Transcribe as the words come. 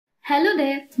Hello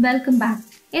there, welcome back.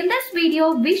 In this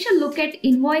video, we shall look at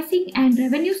invoicing and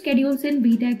revenue schedules in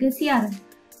Vtiger CRM.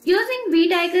 Using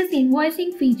Vtiger's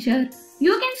invoicing feature,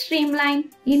 you can streamline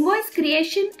invoice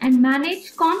creation and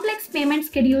manage complex payment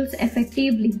schedules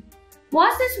effectively.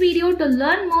 Watch this video to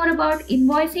learn more about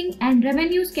invoicing and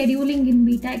revenue scheduling in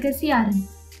Vtiger CRM.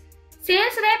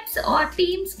 Sales reps or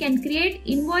teams can create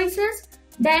invoices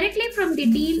directly from the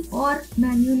deal or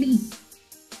manually.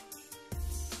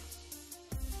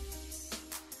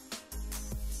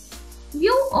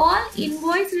 View all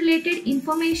invoice related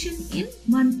information in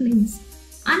one place.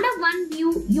 Under one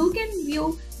view, you can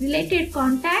view related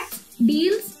contacts,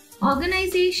 deals,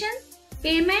 organization,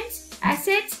 payments,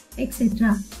 assets,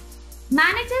 etc.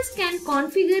 Managers can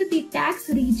configure the tax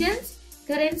regions,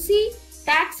 currency,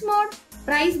 tax mode,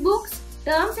 price books,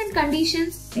 terms and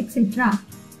conditions, etc.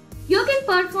 You can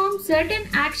perform certain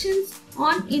actions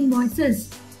on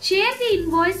invoices. Share the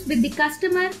invoice with the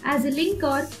customer as a link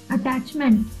or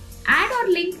attachment. Add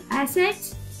or link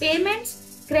assets,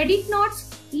 payments, credit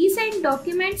notes, e-sign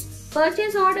documents,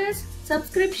 purchase orders,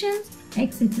 subscriptions,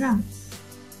 etc.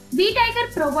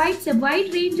 Vtiger provides a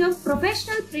wide range of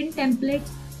professional print templates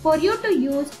for you to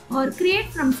use or create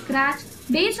from scratch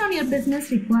based on your business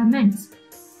requirements.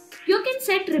 You can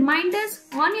set reminders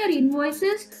on your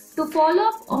invoices to follow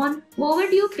up on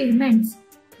overdue payments.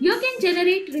 You can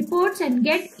generate reports and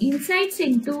get insights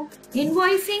into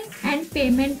invoicing and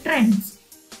payment trends.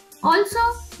 Also,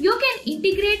 you can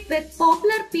integrate with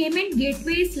popular payment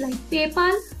gateways like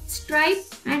PayPal, Stripe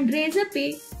and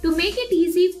Razorpay to make it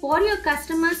easy for your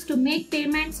customers to make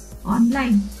payments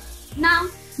online. Now,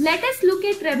 let us look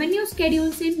at revenue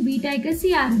schedules in Vtiger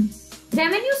CRM.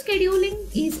 Revenue scheduling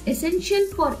is essential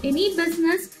for any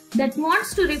business that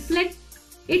wants to reflect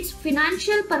its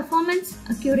financial performance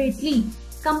accurately,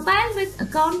 compile with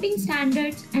accounting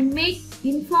standards and make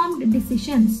informed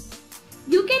decisions.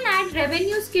 You can add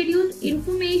revenue schedule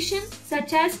information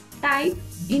such as type,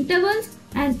 intervals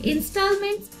and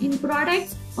installments in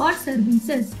products or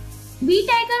services.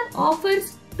 Vtiger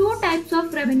offers two types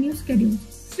of revenue schedules.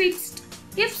 Fixed.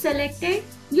 If selected,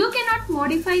 you cannot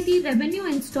modify the revenue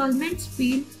installments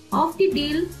field of the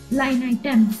deal line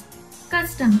items.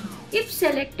 Custom. If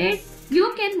selected,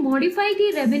 you can modify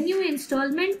the revenue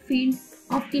installment field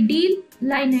of the deal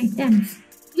line items.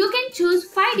 You can choose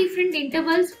 5 different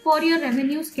intervals for your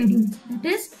revenue schedule, that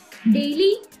is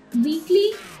daily,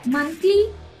 weekly, monthly,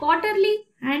 quarterly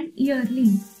and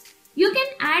yearly. You can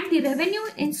add the revenue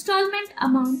installment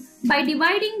amount by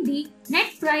dividing the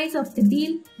net price of the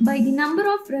deal by the number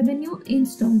of revenue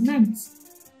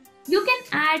installments. You can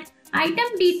add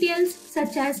item details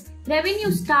such as revenue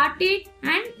start date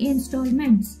and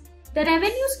installments. The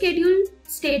revenue schedule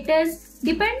status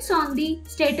depends on the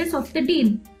status of the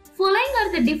deal. Following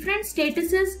are the different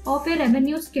statuses of a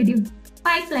revenue schedule.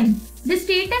 Pipeline. The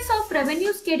status of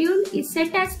revenue schedule is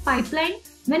set as pipeline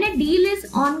when a deal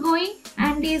is ongoing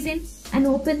and is in an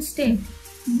open state.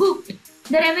 Booked.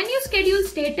 The revenue schedule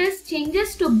status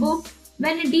changes to booked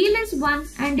when a deal is won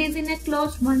and is in a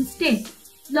closed won state.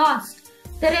 Lost.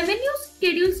 The revenue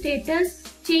schedule status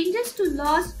changes to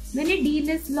lost when a deal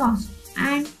is lost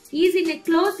and is in a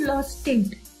closed lost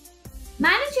state.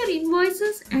 Manage your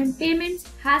invoices and payments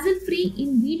hassle-free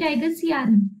in Vtiger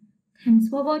CRM. Thanks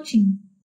for watching.